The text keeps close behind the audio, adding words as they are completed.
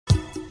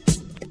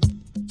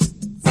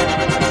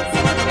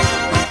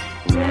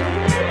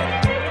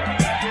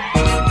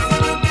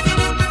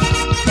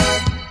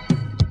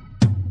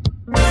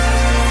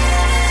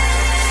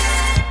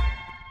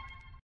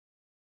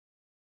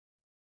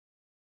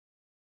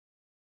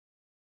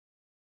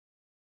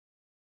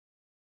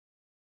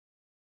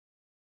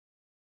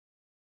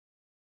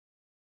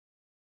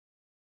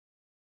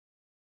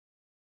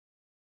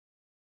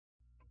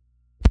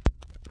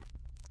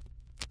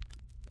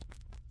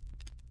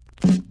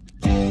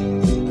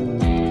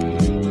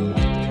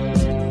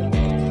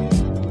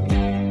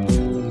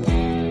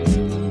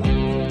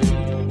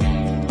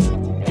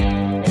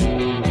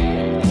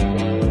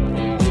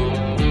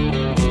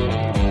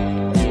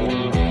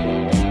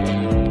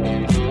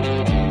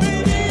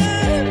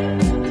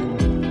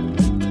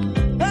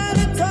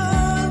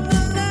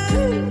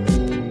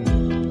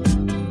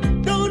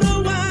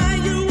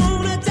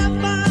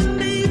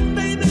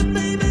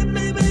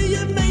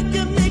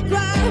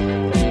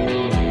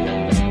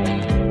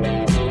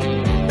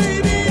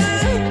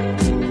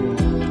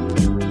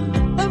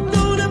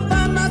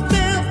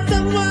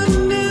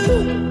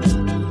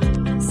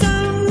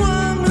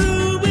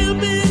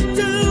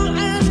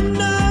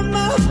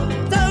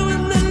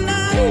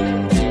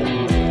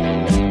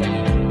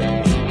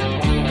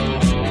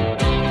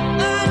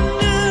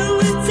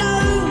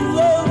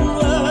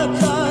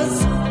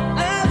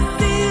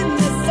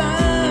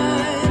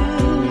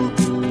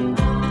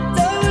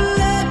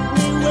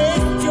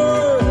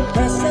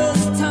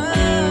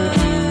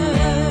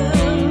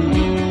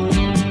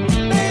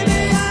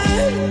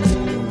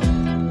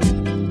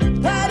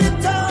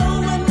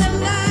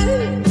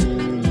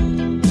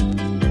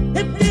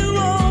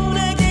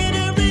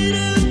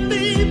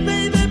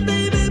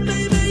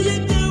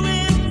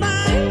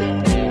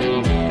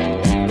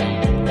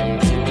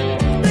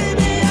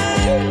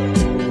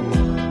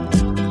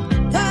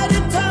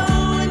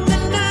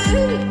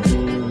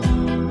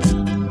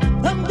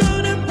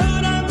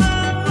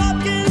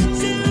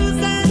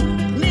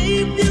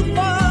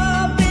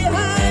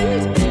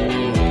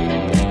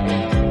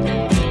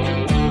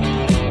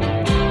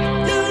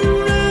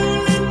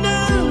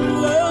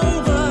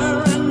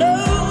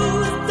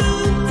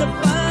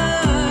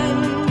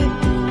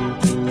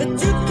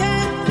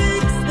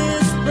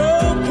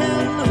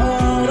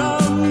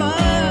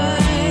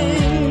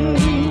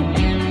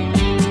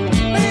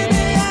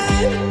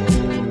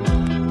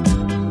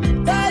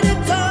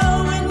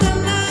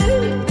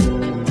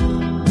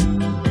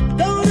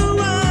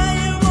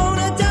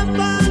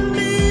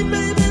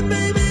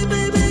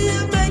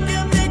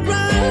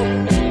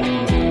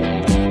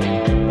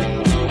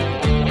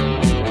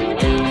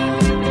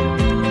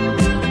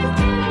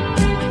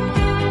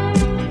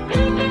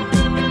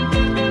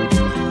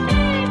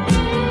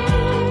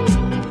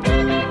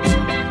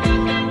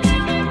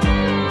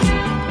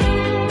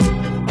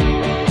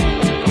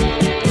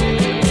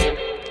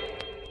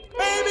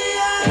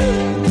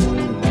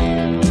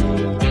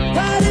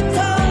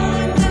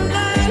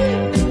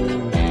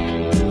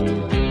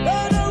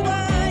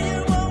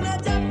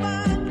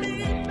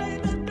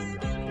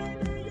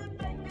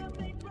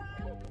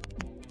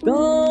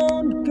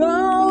Don't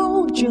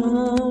go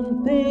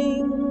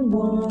jumping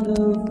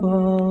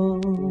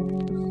waterfalls.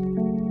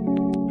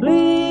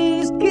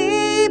 Please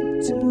keep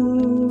to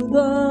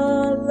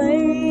the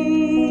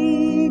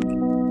lake.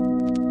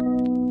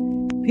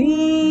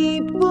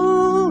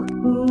 People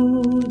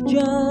who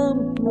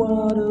jump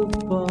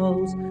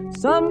waterfalls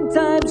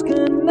sometimes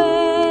can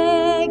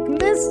make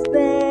mistakes.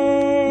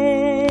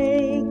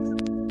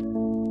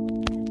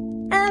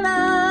 And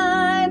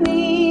I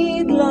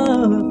need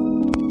love.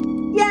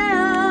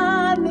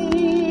 Yeah, I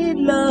need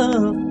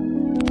love.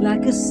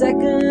 Like a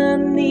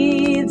second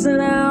needs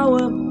an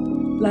hour.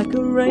 Like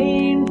a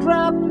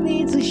raindrop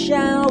needs a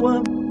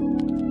shower.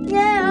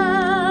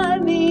 Yeah, I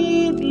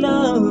need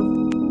love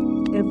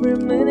every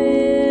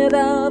minute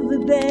of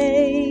the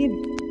day.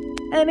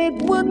 And it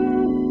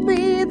wouldn't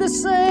be the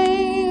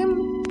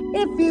same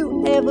if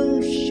you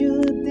ever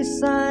should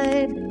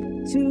decide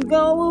to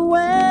go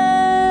away.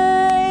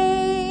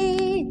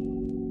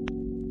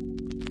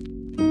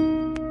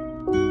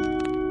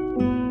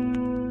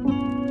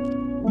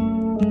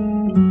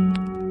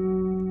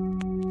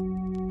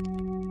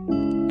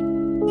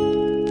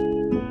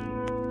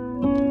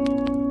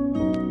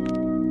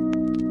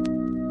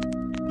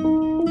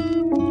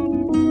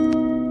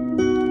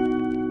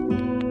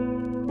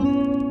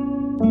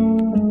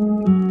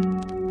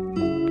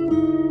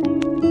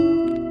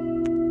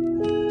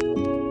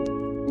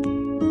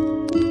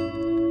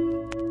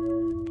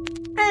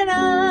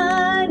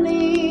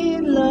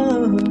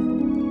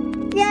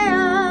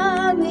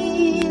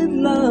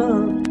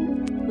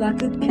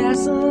 Like a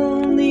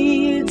castle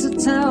needs a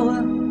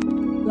tower,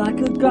 like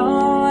a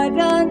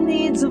garden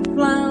needs a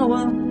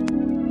flower.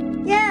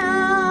 Yeah,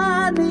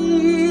 I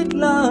need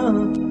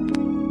love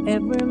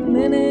every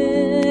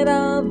minute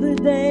of the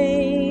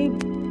day.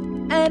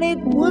 And it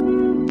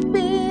wouldn't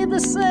be the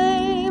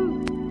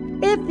same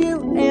if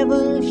you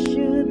ever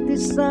should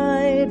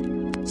decide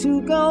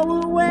to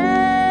go away.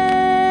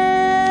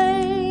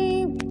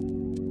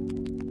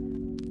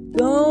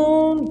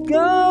 Don't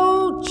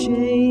go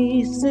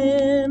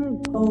chasing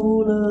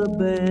polar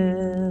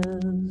bears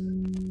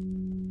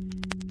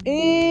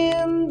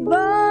in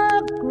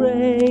the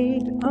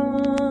great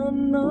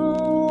unknown.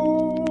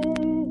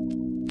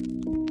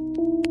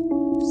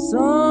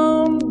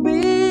 Some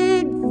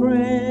big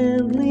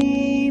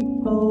friendly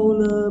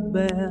polar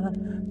bear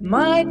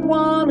might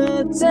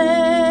wanna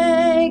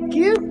take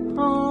you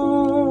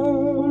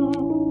home.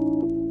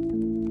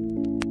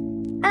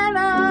 And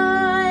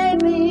I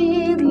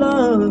need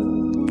love.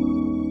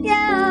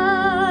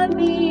 Yeah, I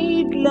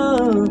need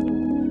love.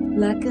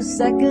 Like a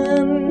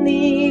second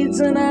needs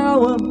an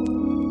hour,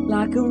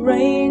 like a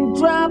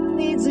raindrop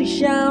needs a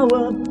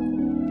shower.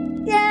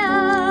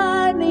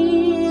 Yeah, I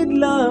need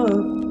love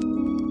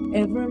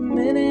every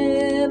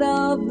minute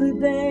of the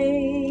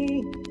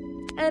day.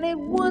 And it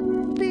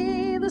wouldn't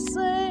be the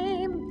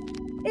same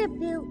if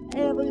you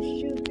ever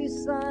should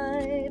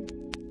decide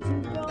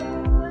to go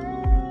away.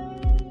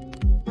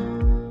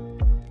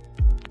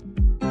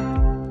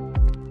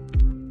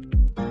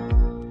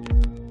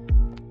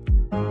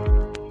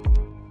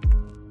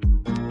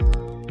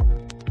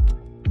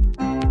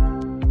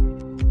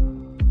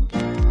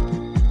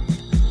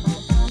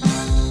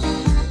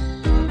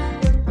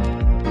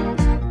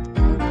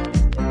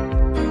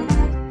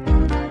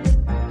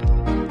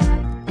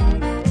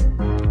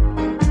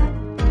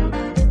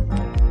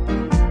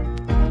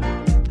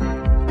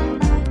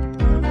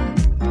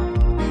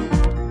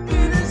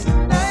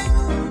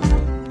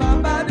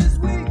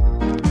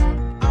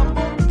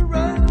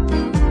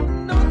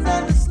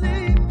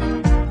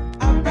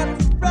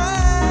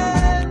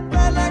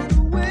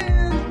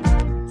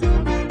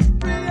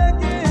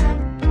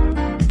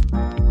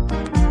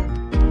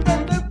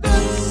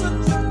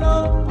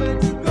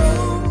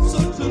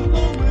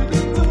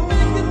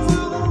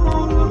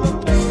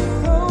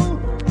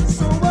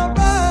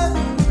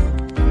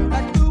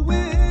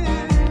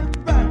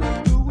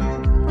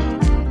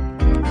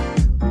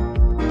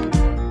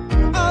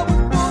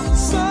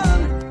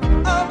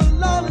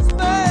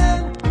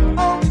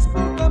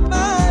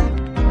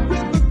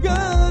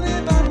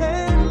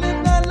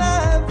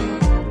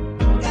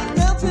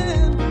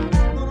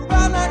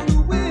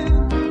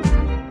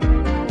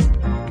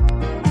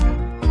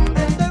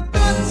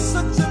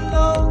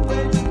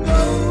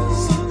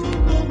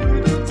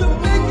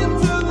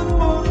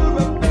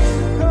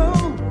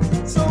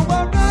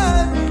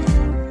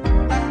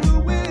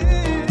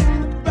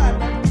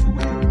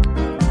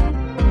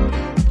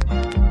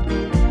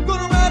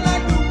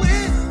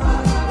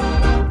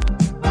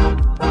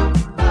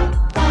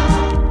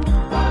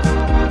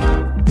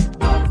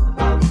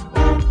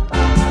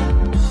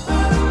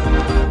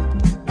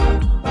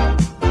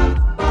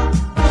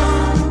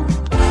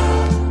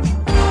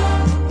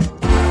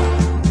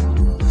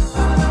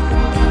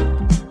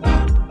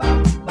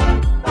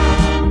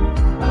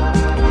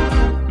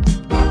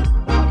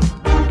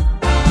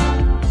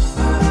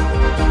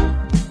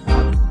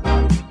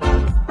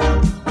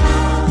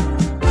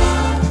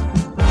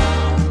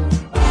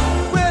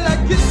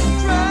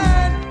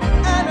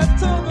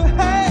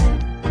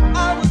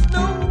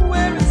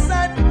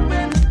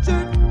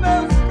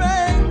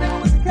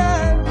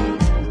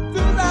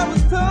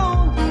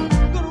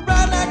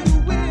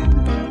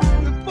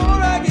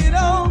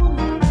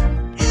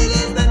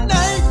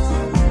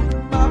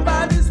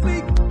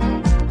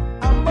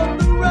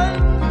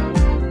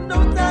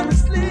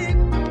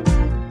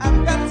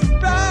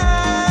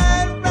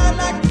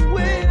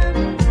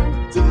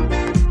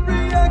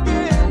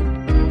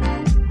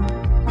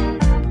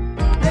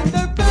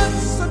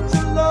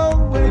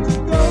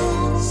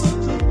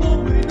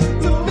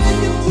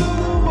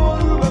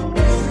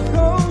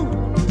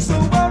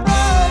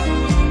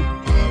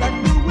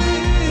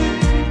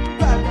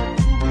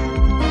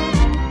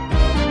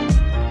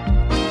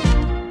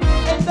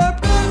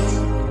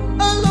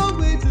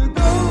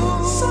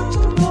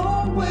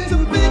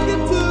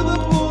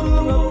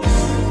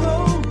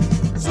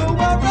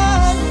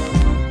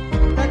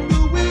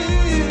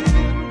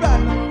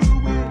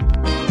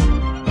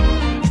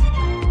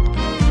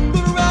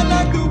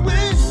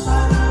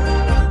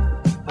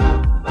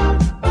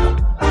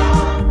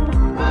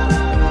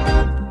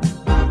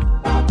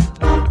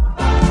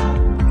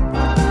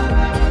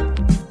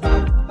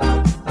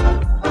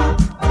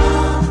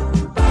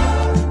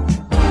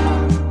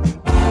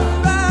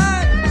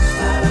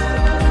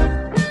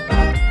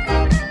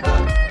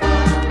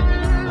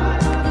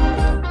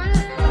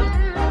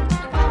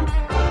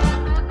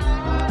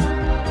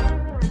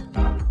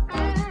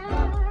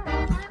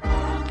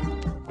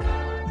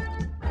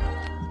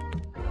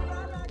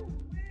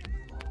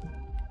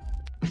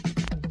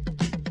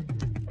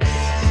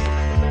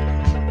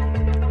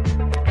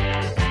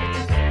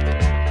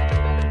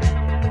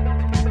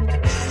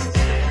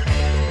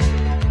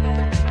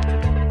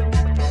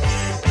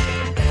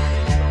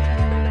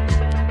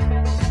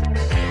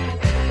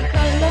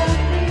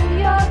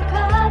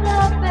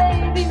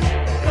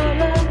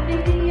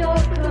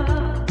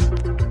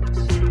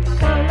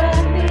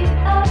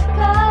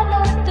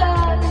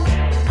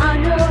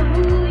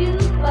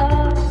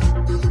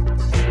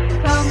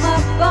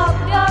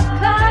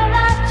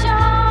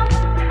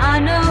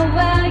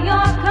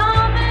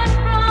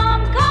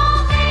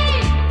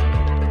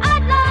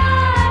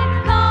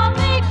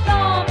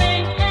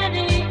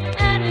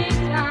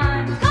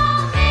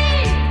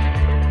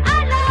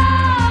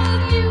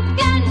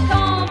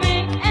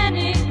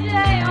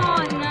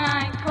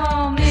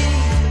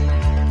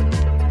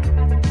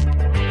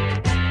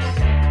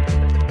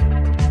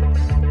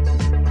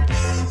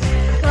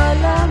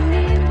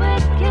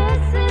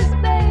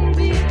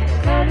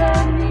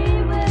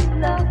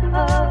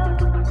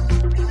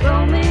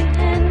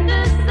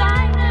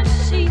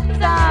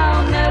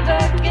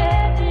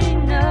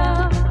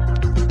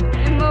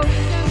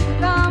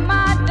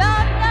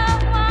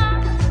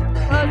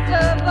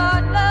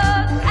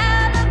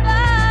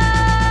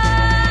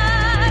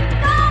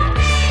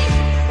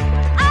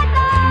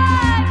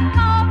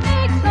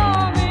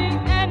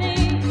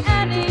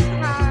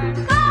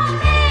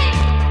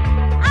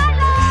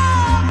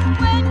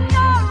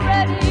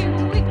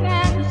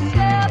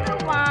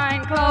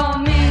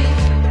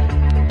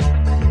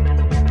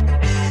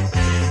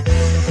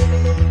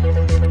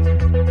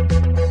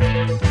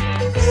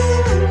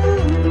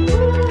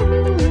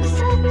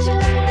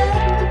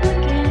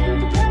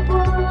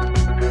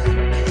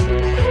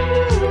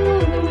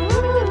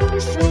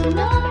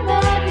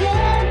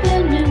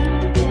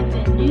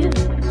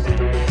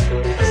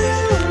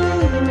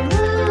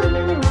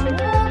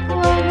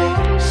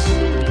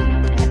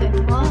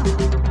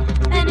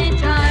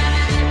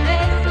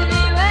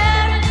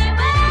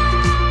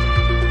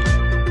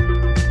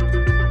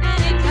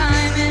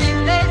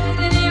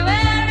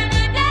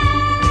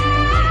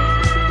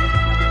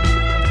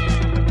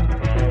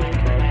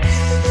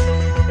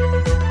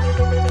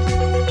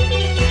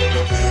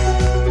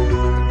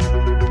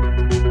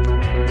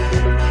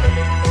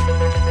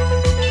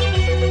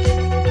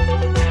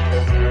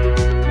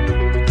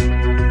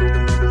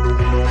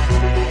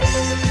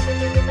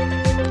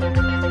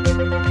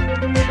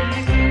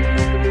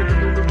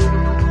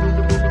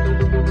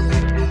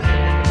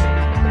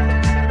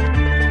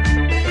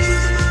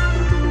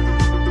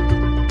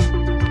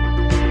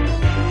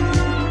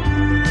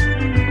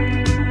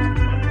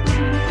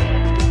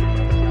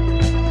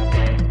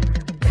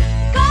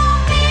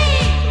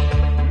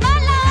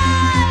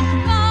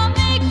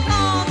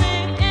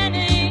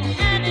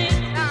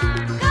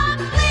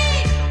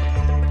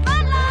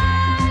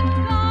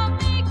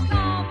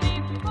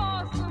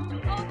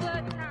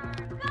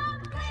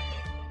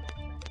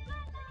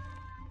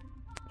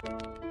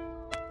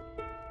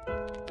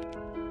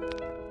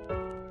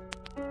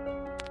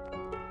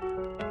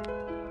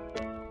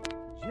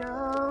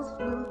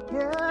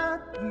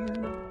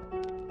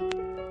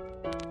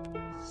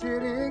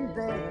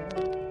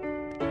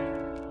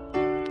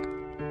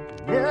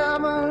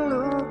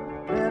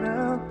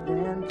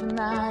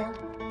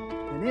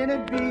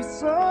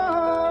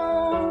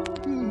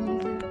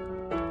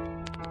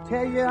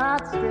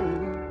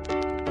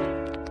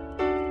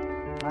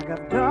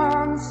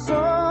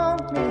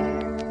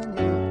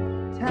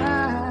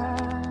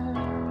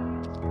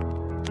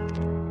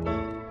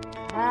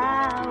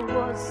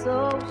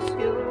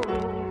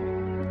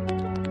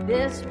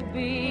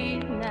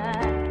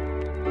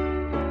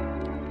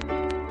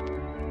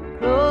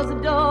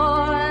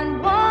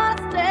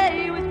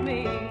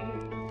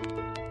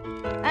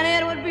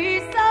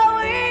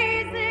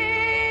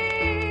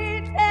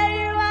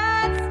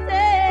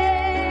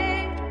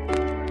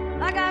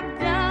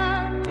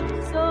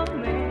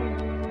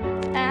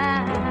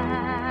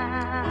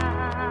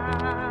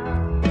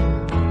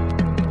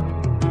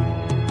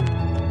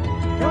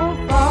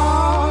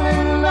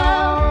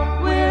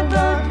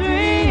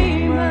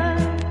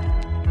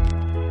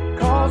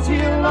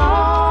 You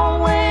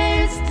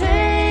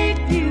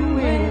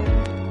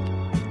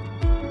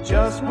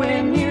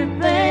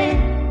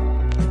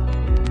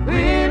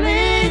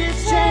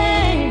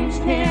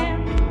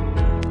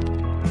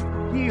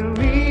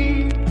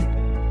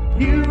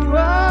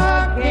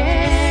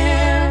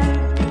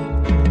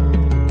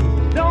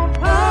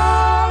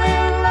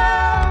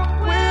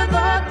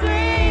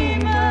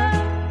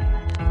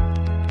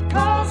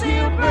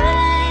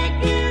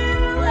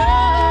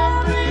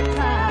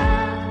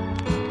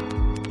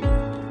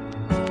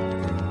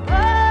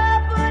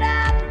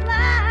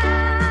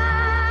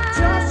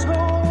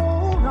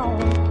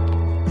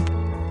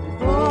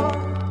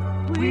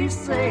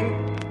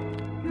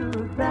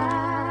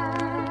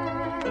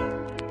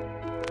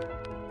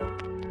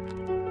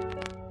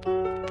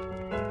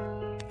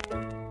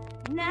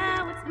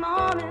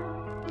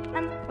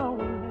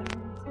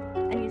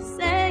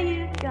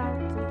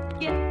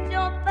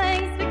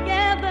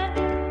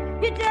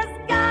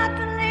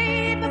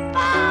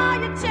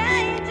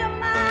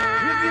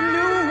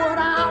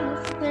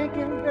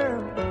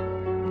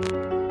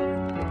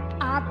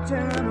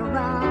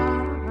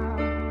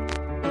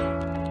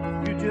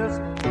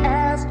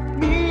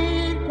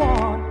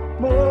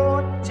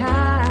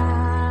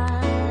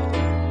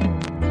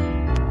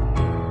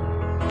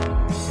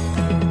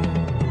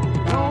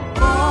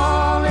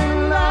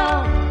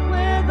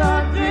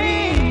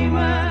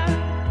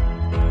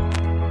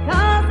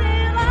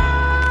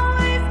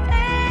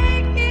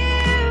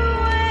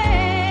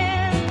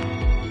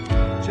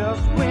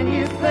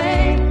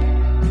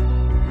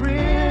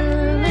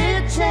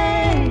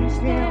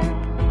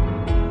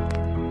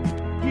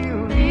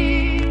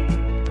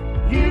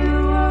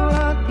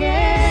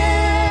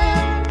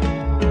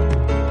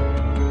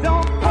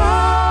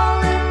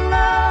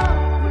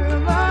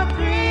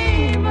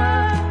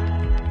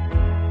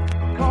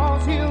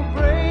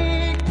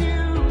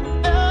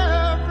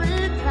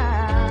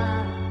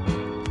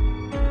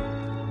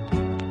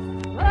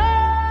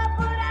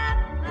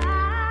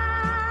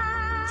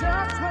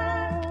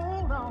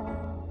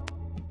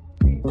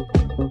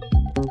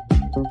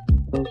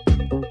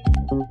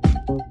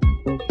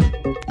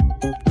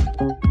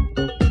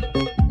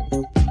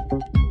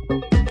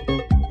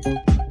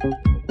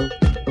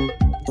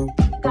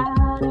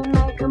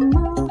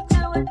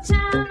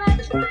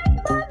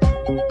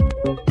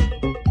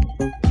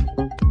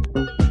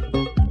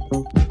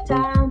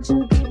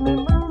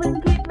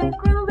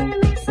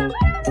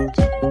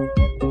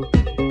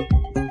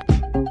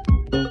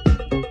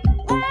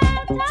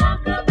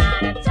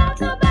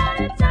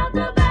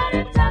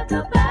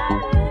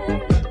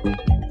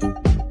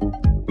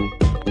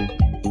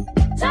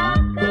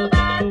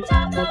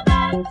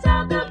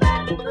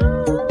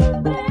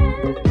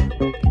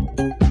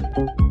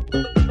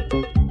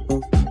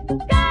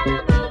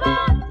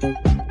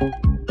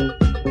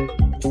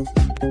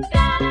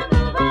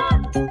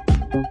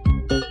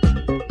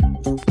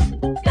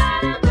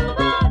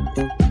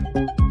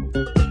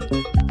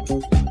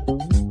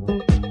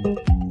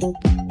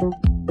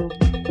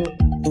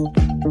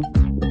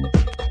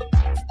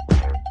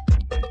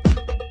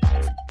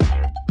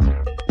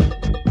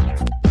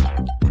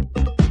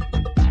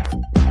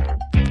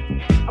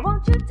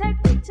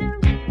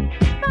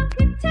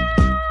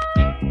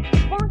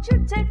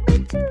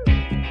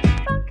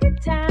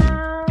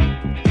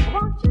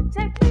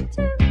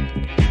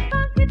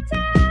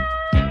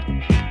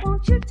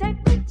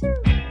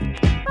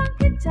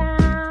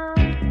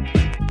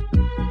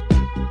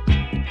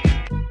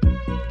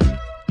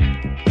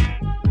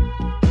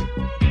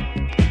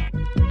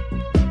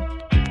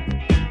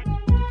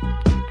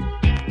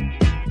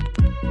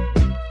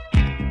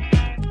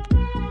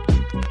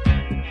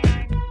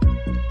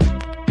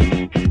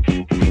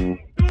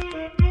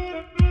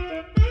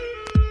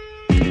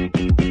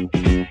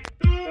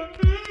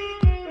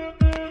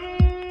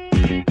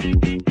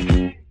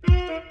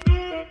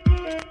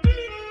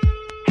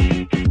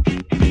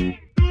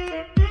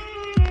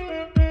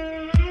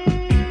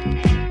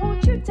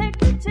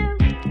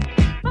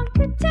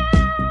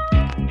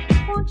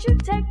Won't you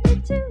take me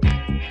to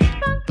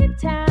Funky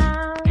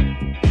Town?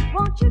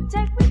 Won't you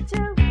take me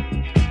to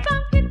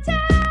Funky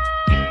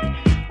Town?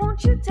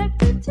 Won't you take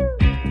me to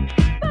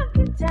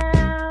Funky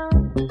Town?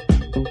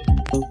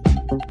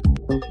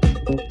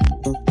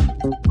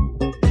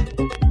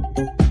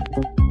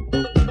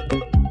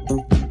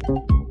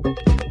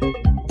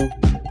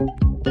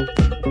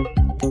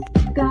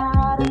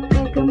 Gotta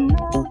make a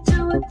move to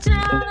a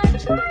town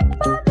that's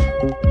right for me.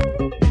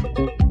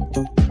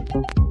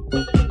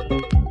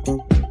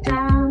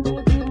 Down to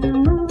the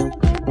moving,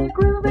 quickly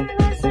grooving,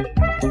 nice and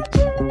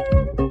energy.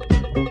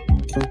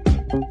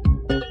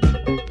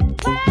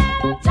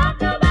 Well, talk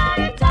about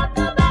it, talk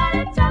about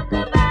it, talk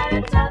about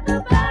it, talk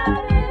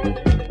about it.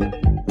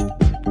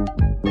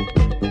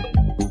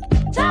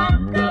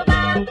 Talk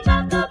about it,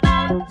 talk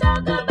about it,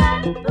 talk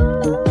about it,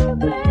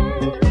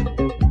 moving.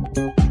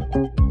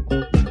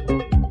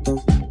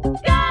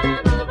 Gotta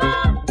move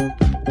on.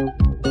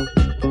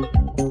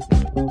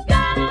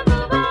 Gotta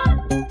move on.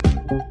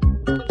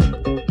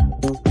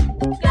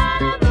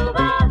 Gotta move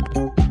on.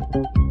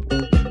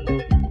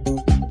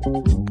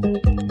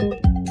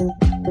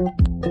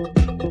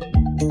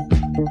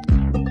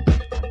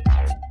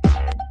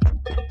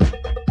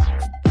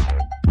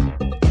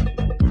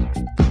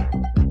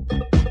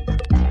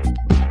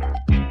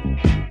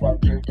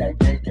 Won't you take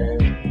me to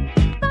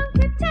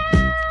Funky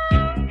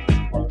Town.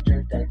 Won't you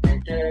take me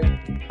to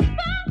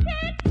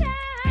Funky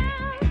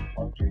Town.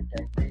 Won't you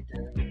take me to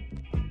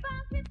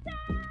Funky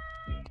Town.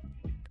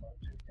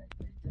 Won't you take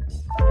me to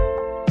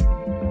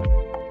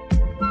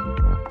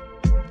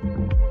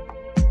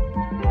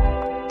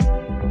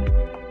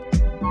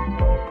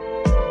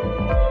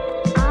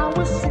I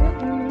was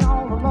sitting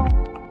all alone,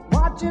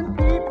 watching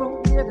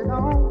people get it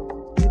on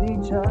with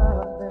each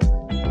other.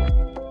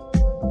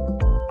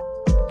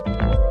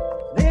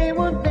 They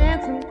were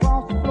dancing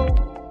across the floor,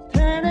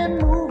 turning,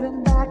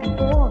 moving back and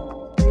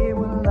forth. They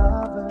were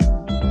lovers.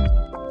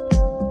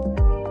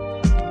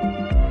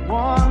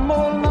 One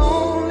more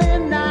lonely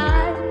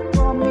night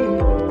for me.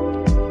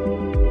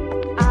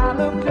 I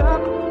looked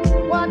up,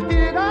 what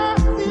did I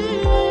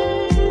see?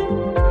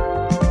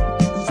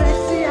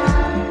 Sexy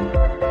eyes.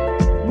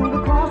 Move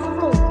across the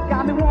floor,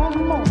 got me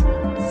wanting more.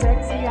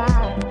 Sexy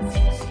eyes.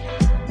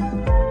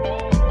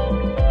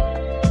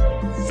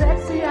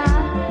 Sexy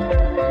eyes.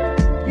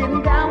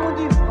 Getting down with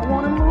you, I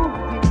wanna move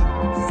with you.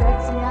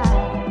 Sexy eyes.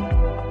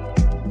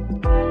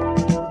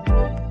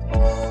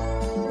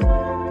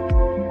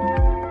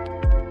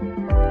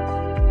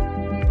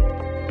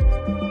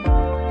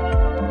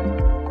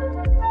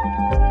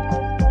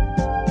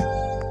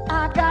 I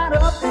got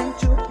up and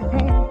took your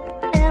hand,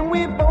 and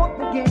we both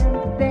began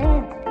to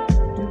dance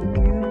to the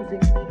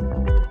music.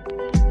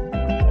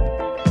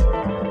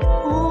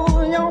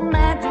 Ooh, your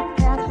magic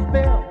cast a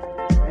spell.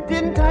 It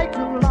didn't take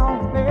too long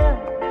to fail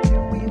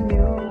till we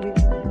knew it.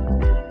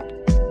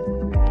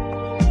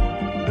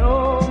 No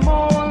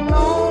more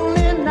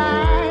lonely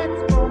nights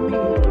for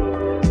me.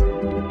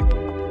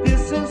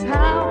 This is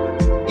how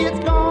it's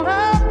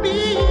gonna be.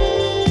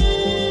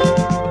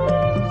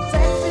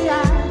 Sexy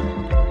eyes.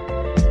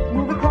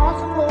 Move across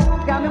the floor,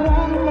 got me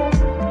wanting more.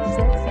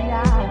 Sexy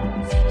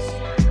eyes.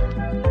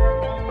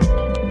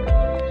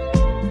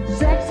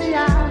 Sexy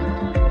eyes.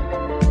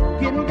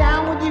 Getting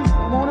down with you, I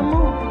wanna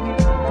move with you.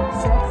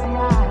 Sexy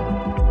eyes.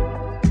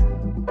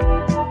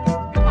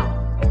 Come on.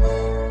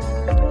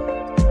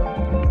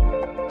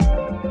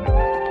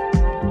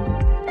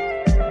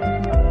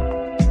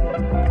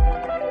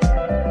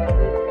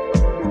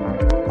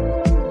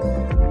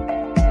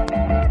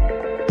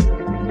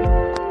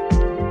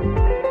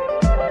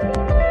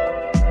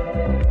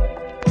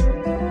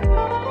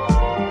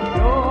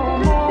 No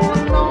more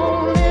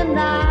lonely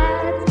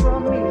nights for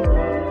me.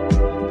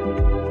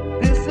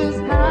 This is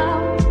how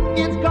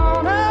it's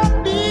gonna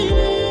be.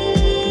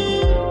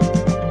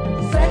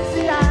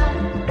 Sexy eyes.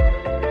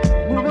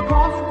 Move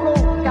across the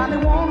floor, got me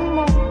wanting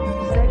more.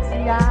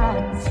 Sexy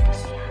eyes.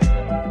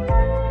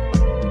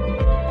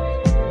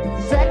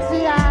 Sexy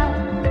eyes.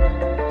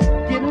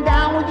 Getting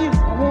down with you,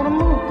 I wanna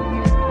move with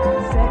you.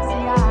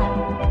 Sexy eyes.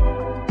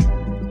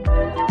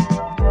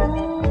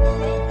 Ooh,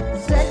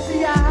 sexy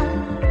eyes.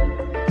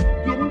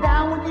 Getting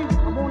down with you,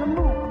 I wanna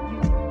move with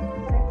you.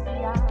 Sexy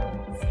eyes.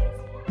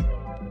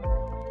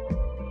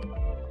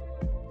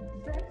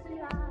 Sexy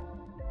eyes.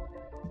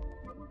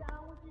 Getting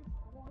down with you,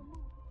 I wanna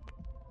move.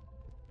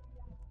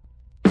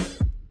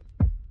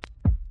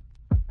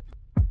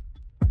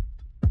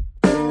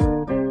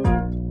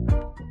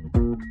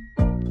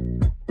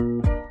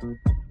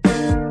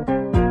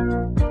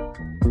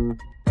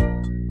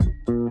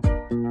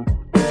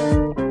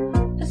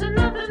 There's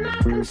nothing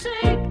I can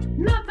say,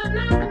 nothing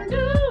I can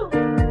do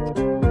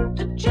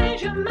to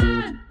change your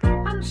mind.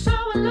 I'm so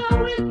in love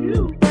with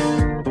you.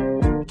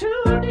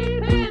 Too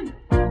deep in,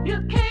 you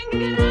can't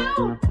get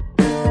out.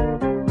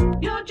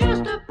 You're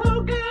just a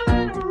poor girl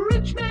in a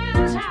rich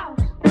man's house.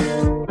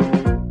 Ooh,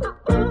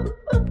 ooh,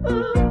 ooh,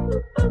 ooh,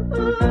 ooh,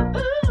 ooh,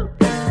 ooh.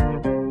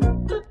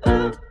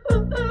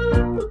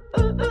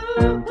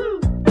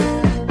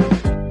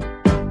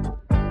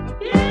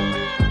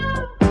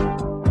 Yeah,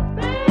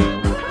 baby.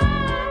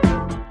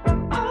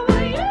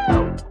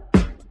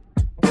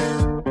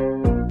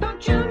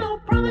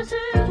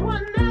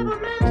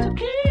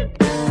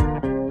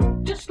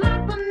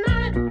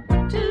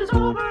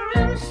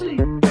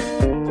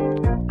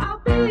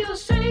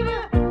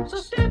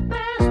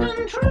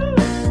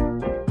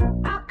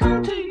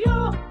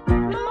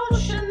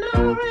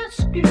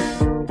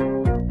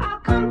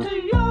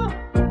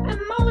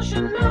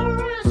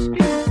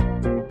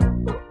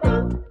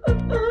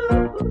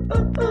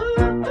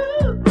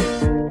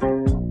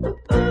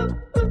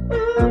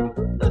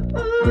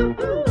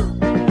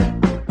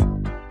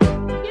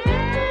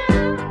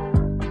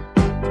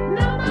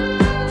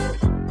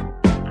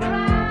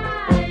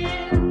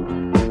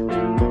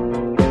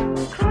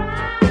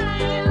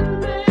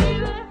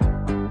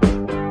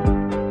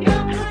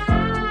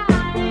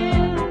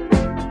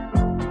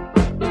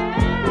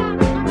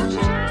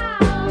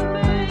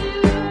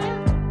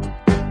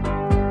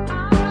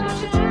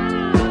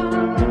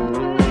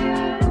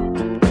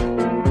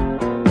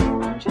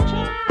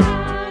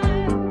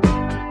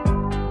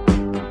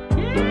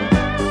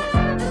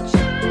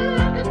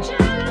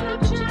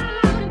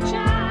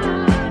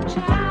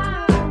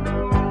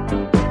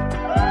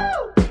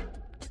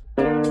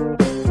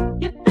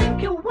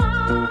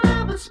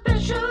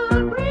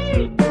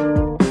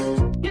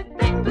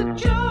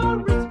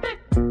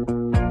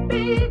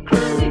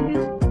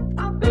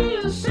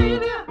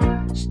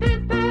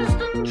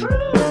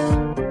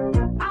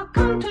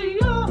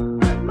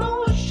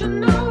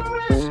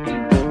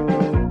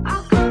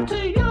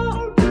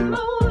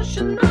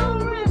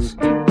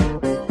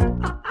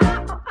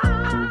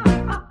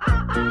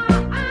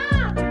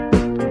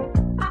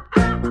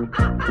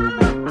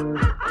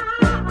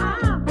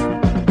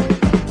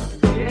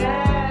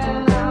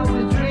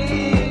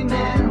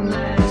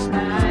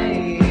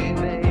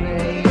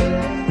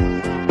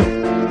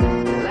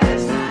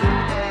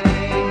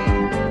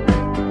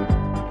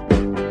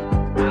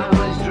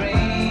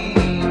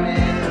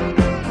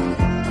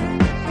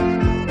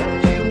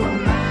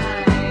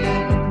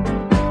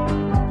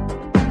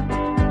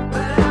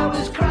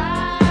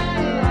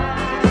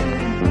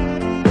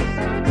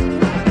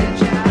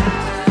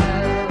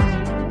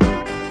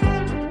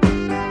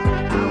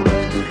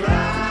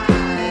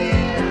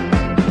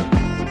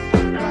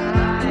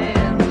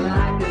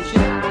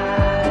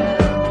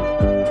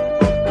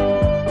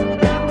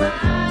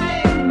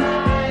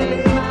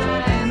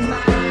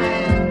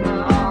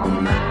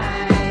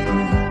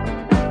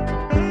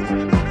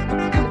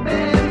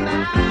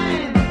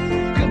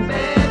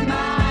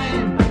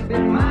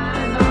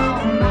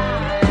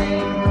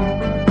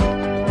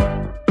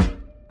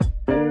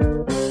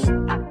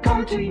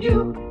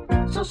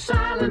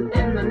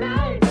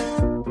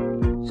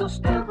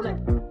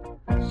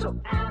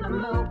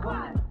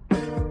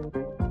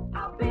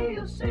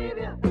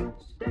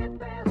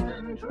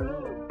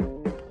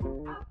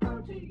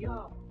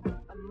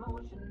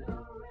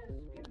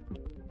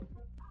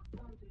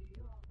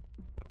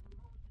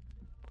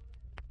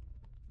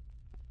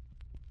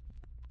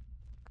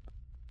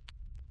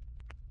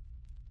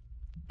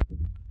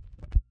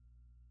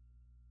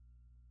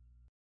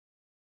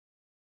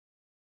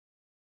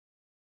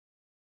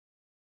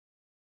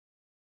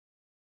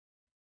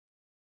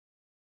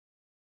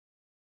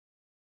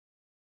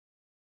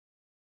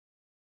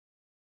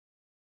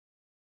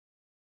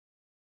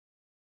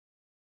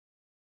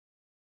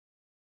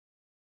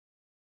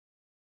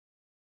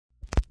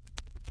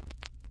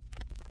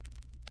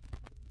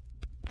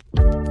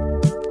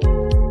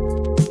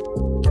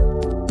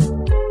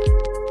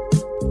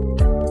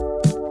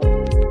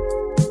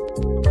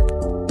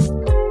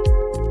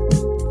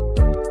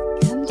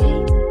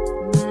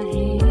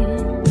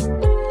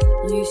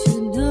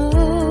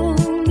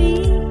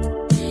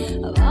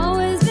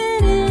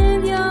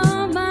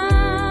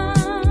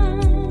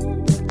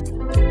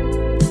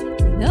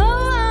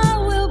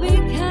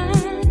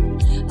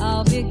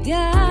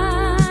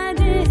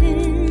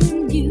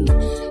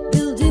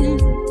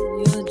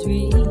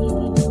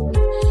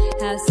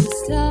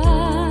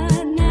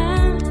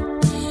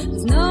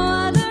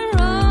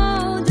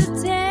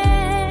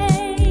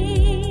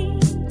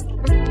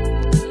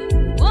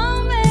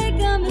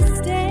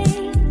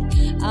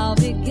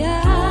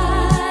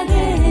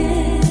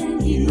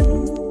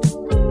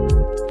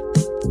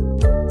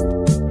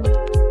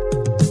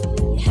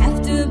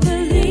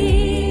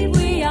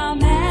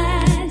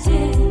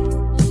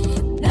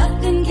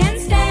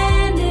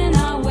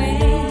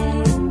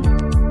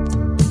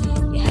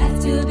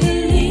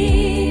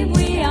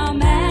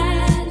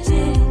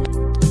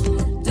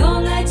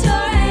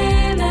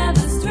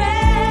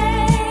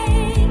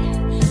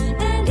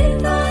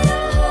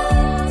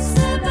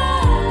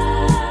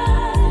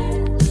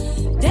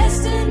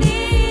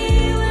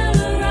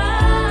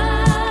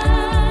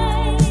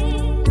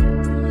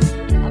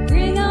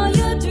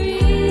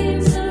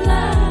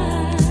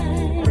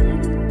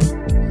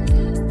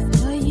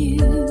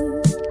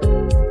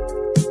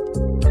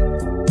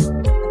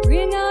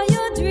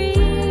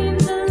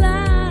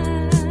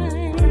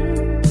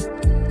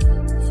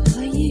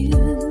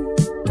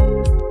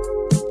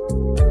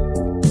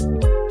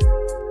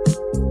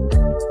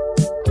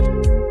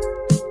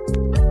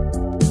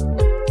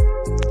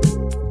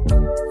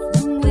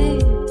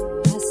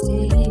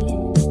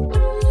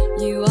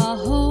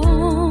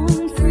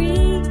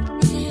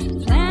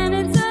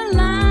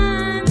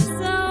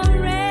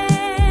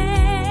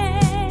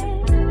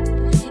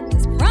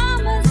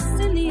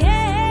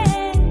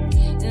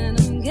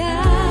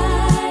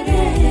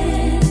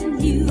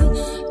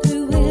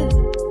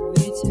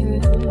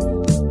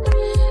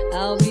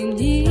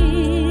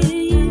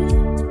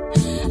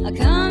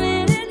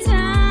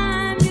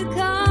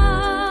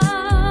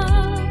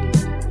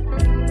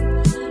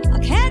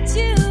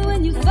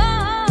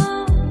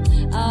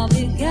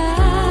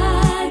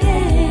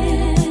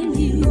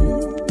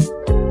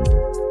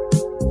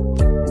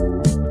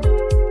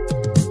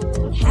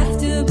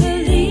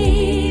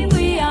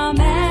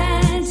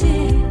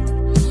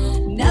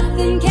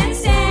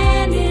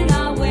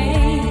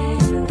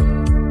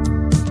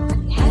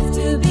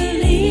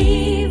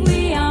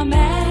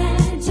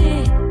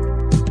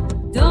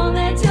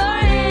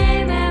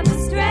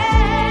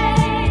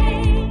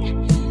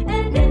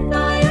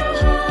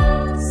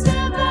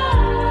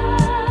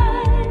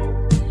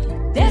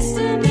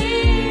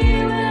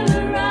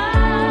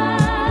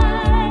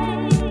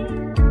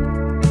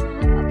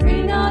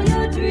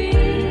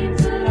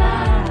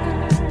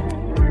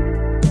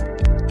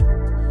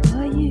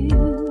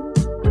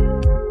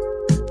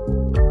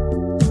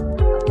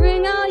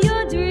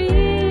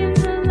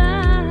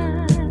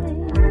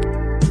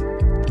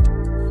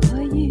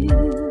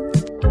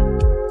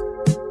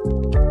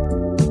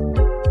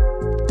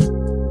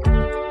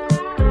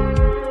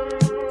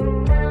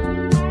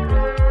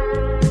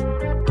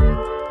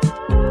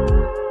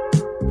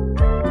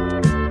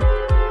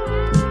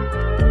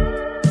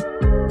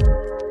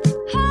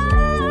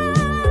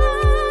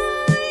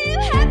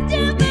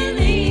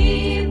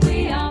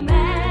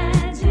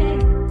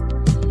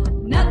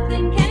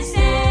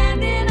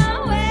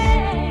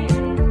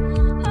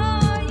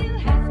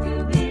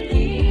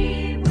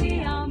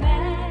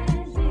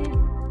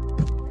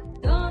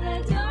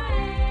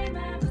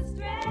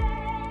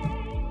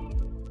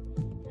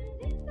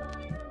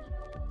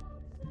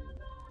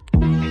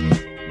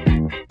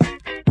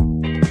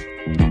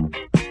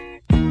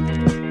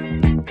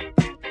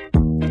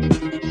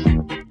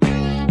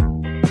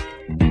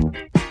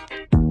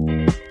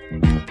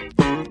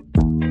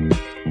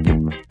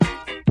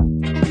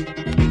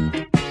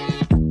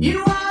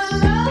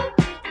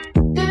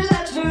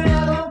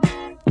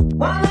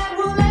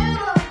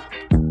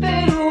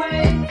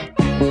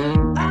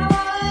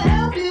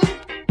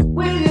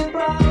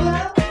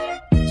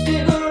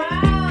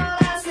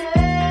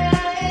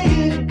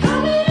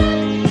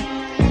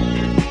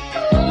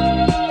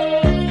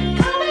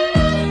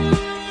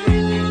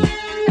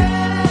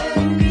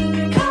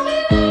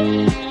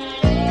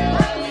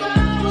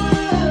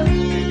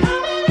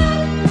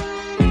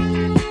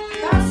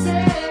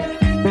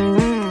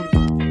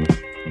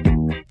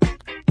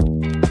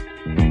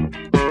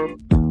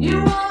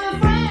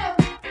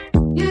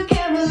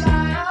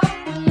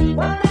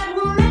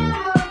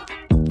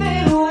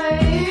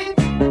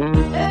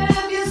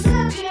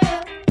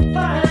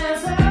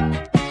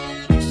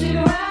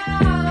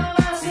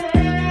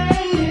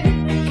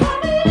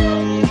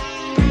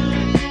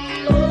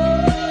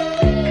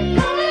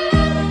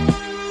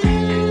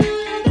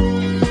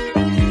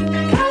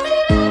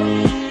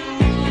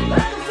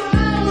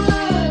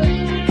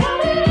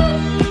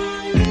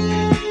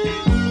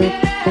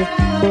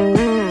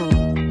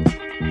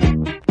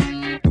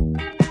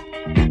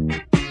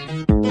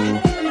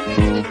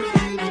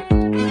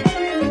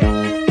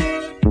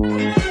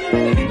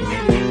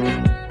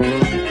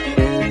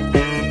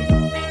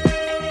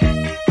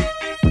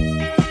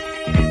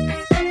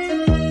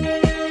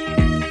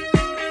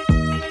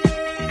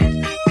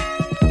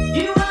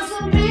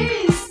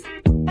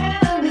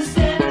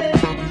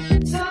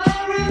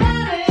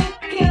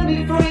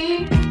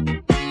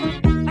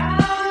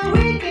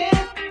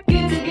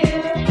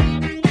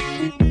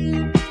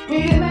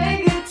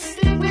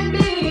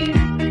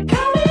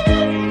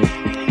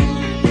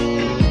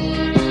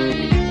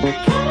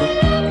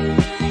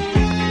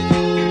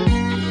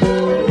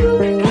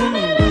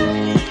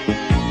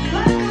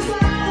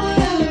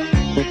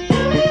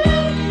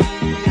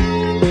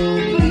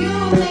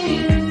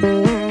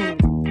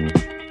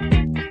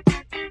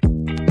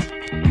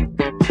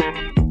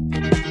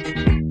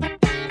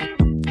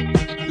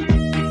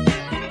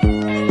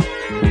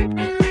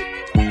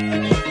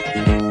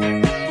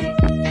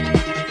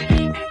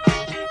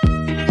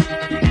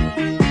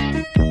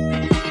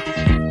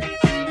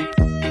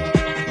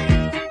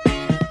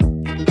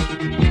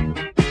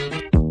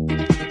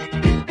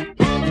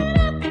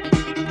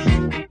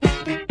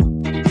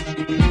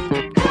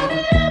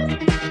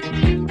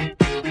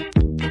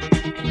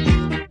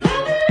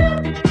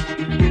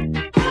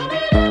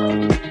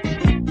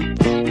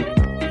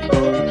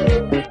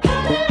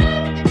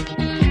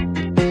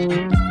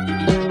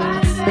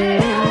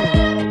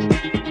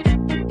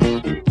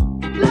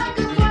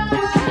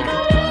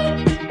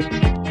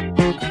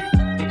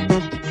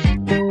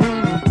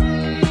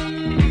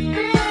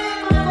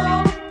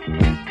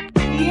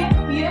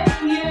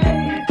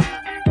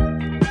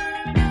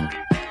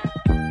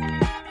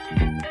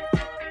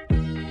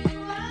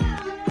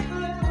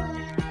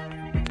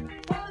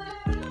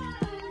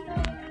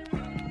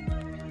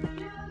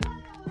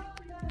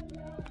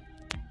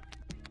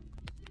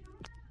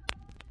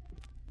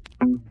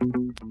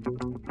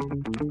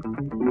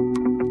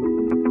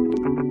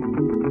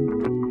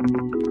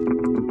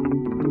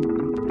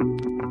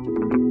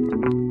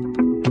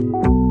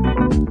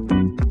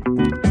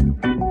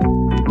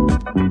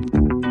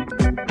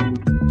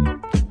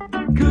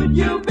 Could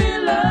you be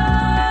loved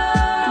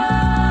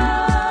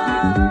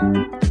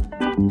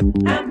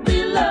and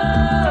be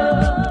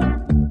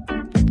loved?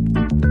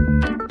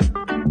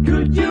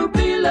 Could you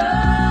be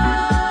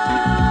loved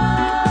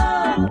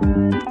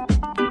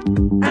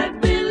and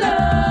be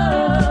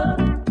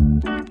loved?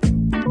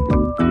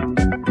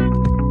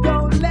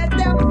 Don't let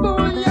them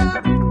fool ya.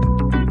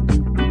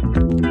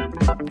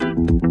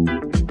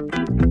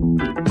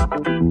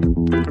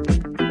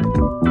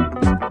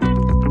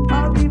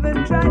 I'll even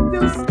try to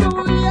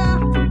school ya.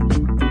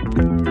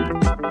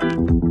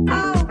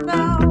 Oh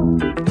no.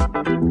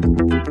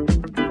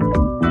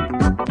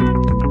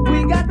 We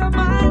got the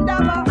mind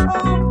of our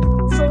own,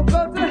 so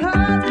go to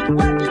her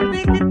when you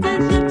think it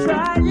is you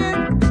try it.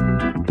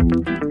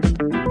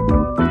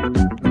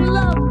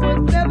 Love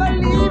would never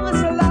leave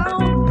us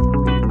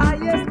alone. I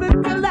yes the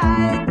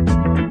delight.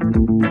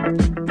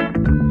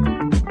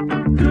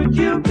 Could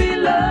you be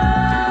loved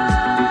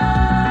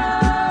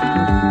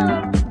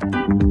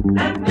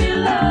and be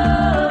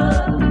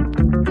loved?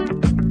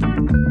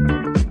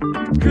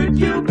 Could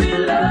you be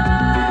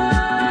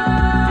loved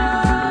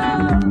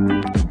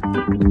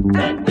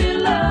and be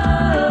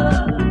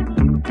loved?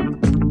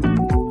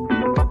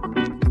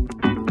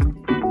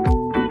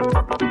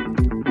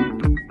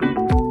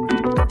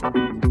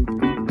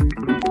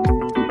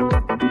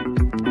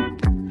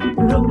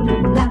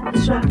 Rolling life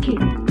is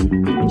rocking,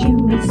 and you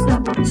may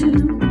stop it too.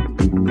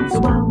 So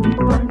while we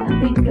point our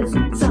fingers,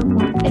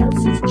 someone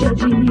else is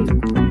judging you.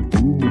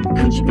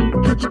 Could you be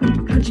loved?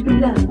 Could you be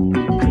loved?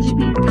 Could you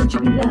be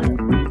loved?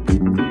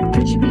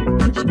 Could you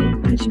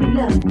be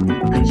loved?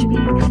 Could you be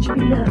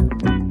loved?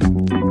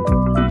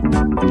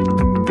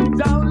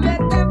 Don't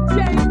let them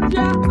change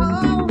ya.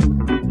 Oh.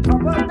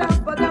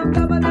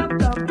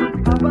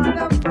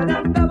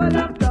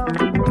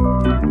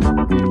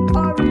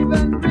 Or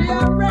even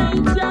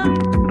rearrange ya.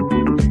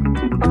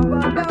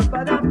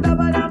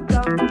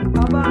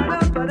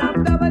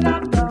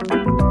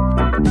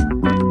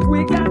 We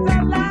got a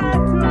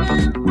life to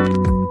live.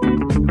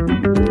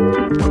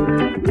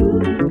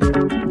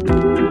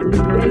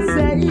 They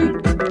say,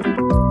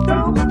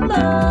 don't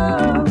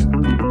love.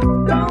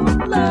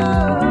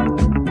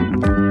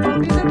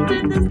 Only the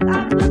fittest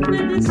of the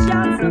fittest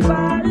shall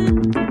survive.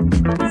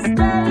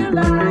 Stay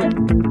alive.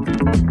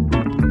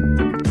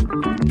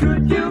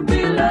 Could you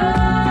be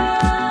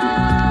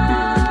loved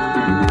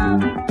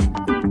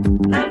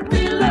and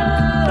be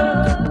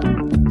loved?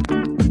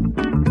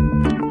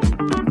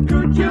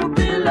 Could you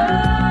be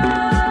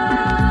loved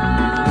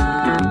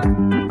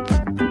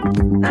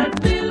and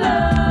be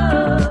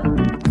loved?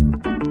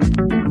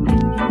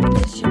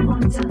 If you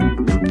want to,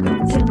 go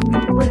tell me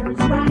where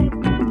it's right.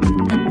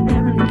 And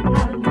merrily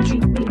how you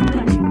treat me,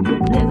 man,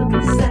 you'll never be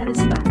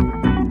satisfied.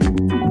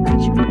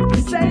 Could you be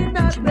Say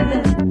nothing.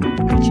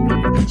 Could you be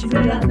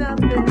Say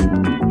nothing.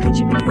 Could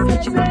you be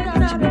Say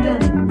nothing.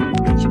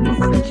 Could you be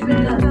Could you be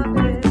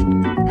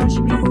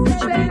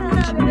Say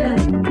nothing.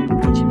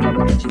 Could you be Say nothing. Could you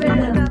be Say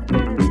nothing.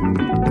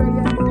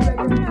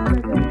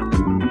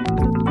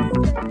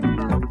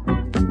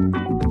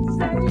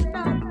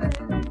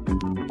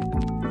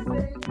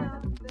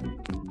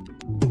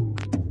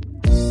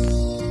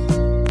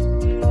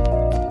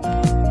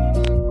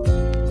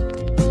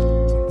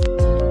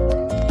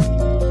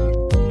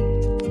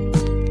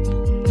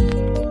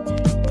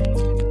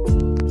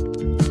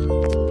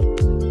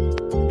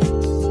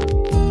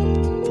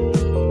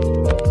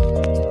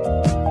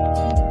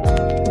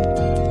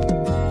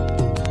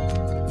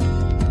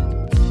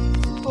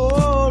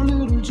 Oh,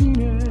 little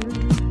genie,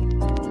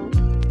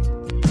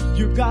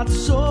 you got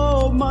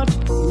so much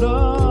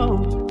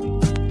love.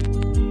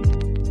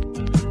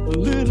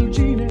 Little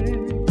genie,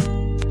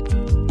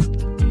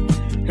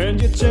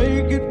 and you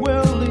take it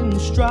well in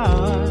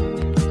stride.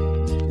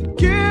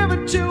 Give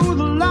it to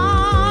the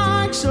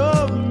likes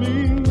of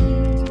me.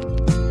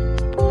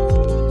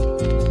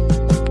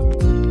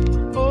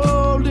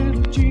 Oh,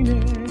 little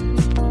genie,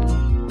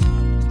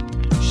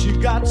 she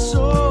got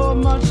so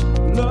much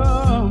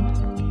love.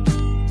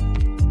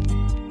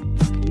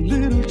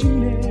 Little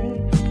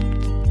genie,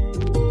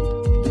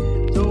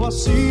 though I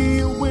see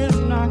you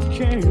when I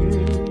can,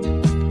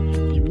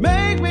 you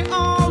make me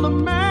all a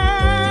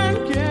man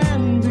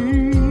can be.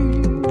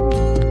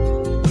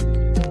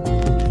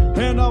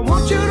 And I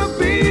want you to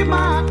be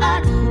my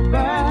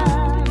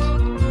acrobat.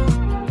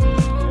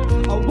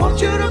 I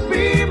want you to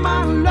be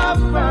my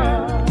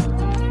lover.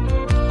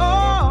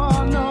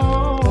 Oh no,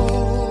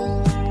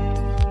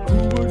 who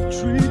would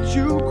treat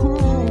you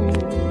cruel?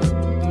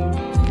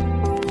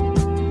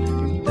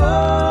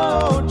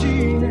 Oh,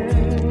 Genie,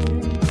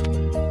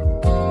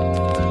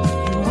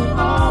 you were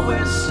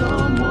always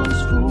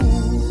someone's fool.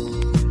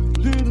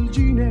 Little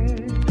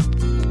Genie,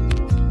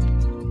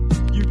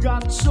 you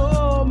got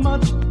so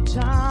much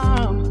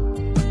time.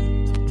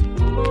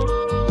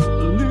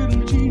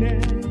 Little Genie,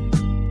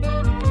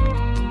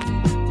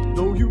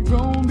 though you've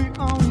grown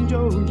beyond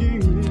your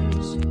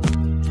years,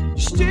 you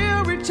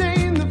still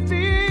retain the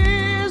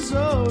fears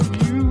of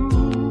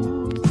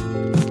youth.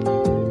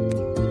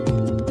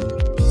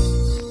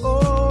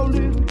 Oh,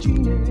 little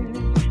Genie,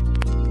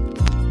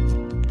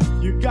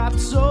 you got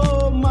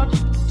so much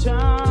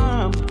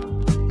time,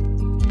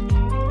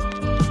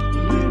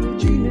 little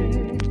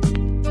genie,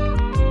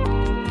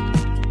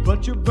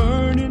 but you're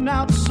burning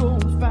out so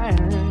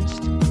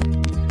fast,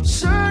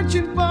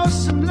 searching for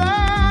some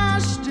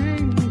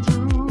lasting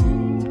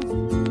truth.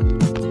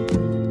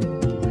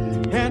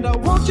 And I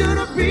want you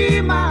to be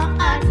my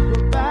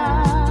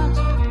acrobat,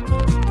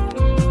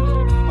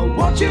 I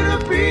want you to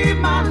be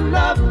my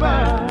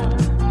lover.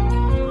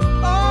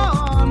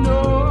 Oh no,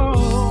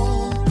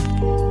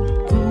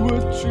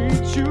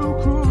 treat you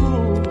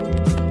cruel,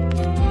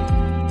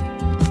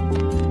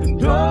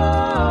 and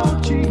oh,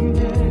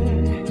 genie,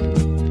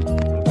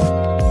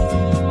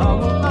 I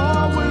will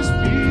always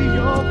be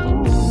your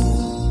fool.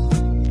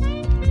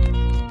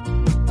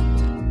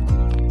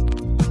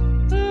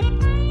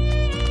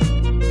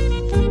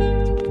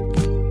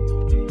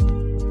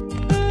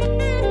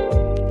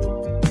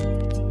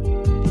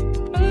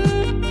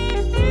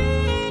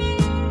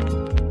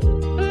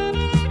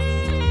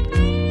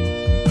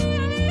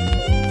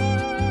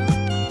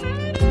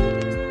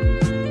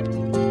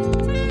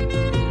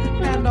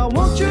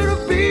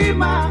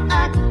 My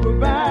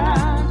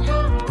acrobat,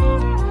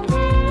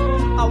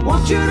 I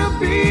want you to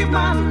be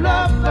my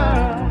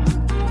lover.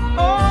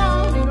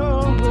 Oh no,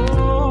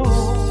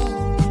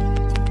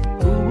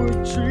 who would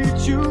treat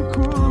you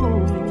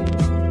cruel?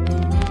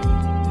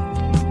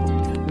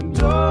 And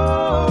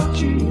oh,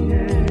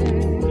 genie,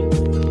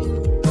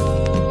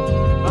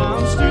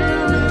 I'm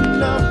still in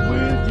love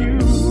with you.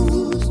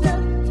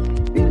 Step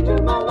into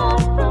my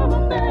life from a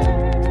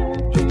bad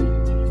dream,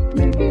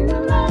 making a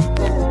life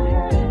that I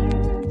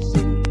had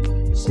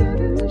seen,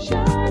 suddenly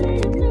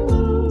shining new.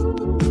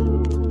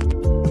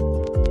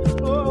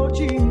 Oh,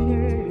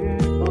 genie,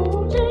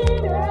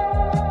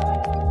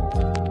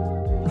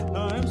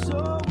 I'm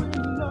so in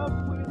love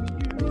with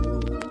you.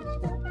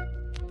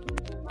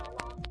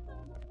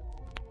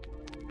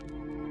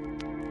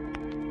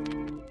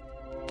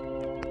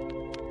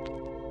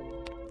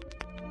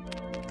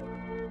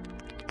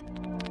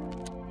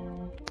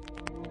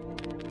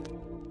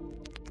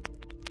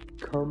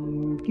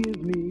 Come give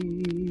me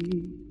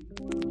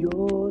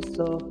your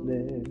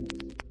softness,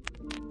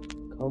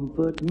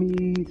 comfort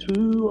me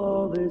through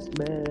all this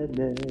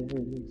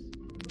madness.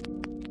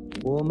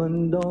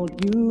 Woman, don't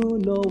you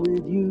know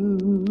with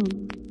you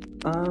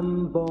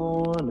I'm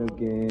born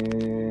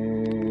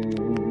again.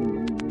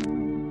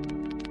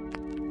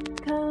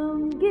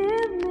 Come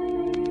give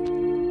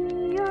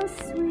me your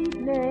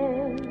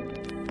sweetness.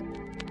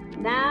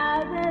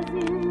 Now there's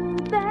you,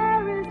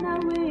 there is no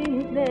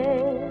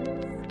weakness.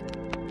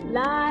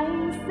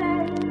 Lying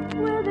safe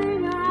within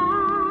your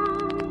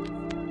arms,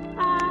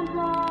 I'm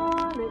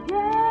born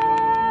again.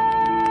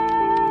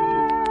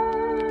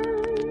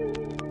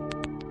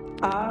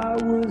 I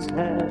was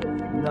half,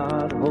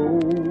 not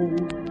whole,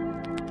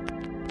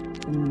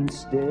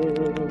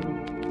 instead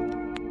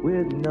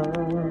with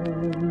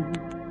none.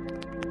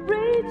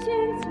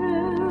 Reaching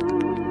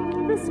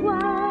through this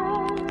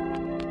world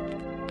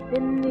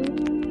in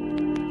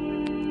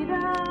need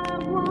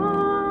of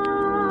one.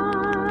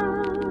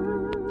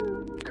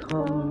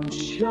 Come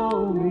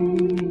show me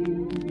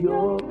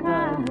your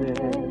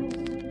kindness.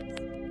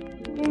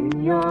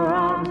 In your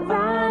arms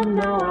I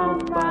know I'll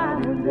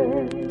find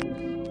this.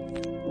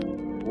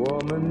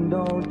 Woman,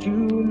 don't you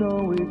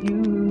know with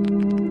you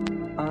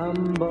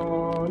I'm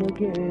born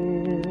again.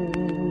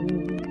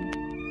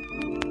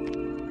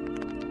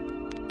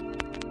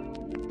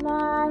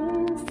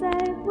 Lying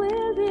safe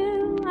with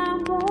you,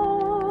 I'm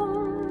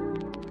born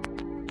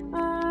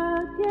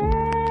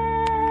again.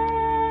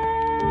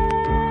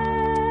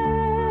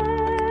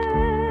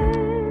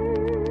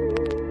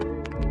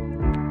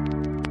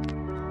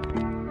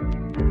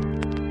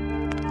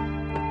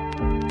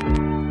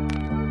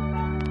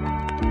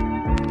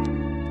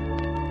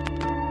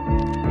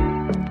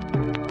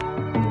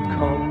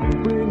 Come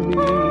bring me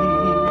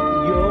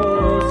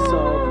your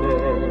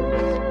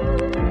softness,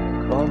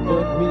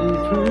 comfort me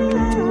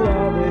through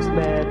all this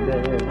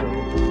madness.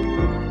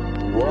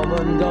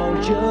 Woman,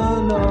 don't you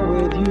know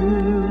with you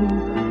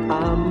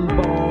I'm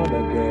born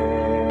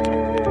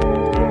again.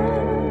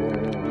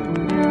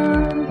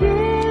 Come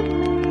give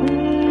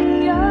me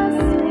your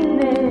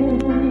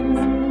sweetness.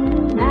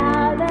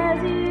 Now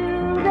there's you,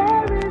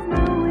 there is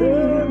no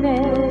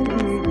weakness.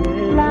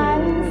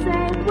 Lying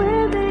safe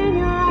within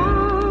your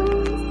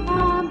arms,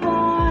 I'm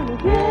born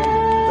again.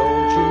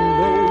 Don't you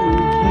know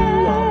with you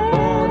I'm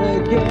born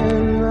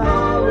again. I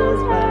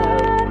was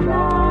half,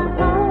 not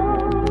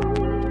whole,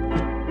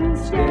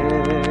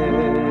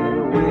 instead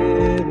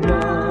with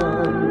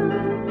none.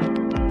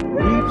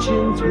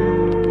 Reaching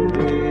through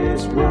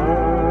this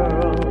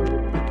world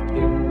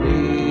in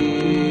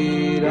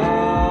need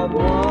of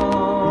one.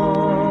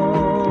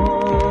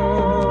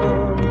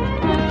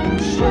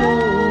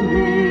 Show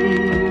me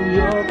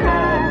your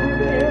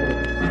kindness.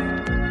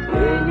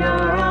 In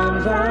your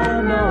arms I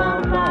know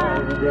I'll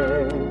find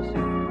this.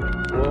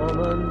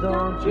 Woman,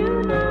 don't you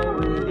know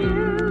with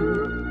you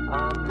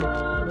I'm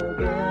born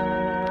again.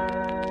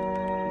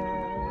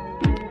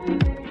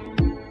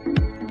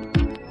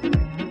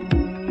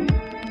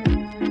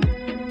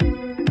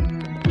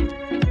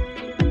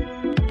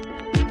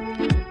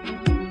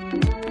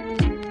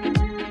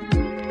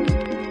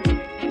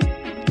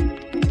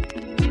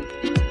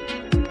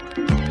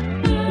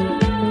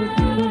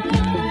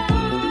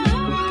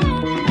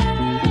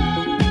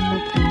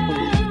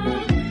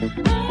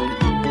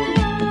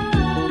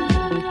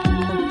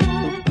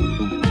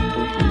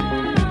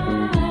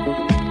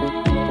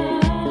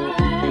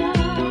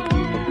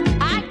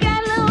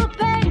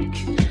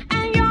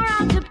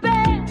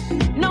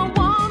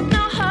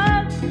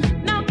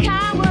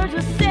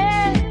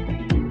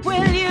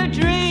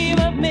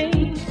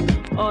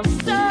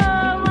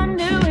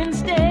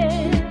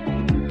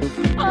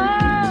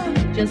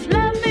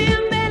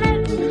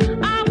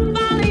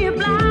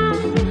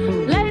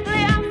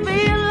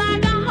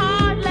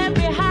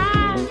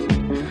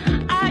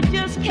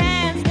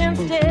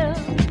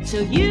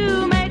 Will you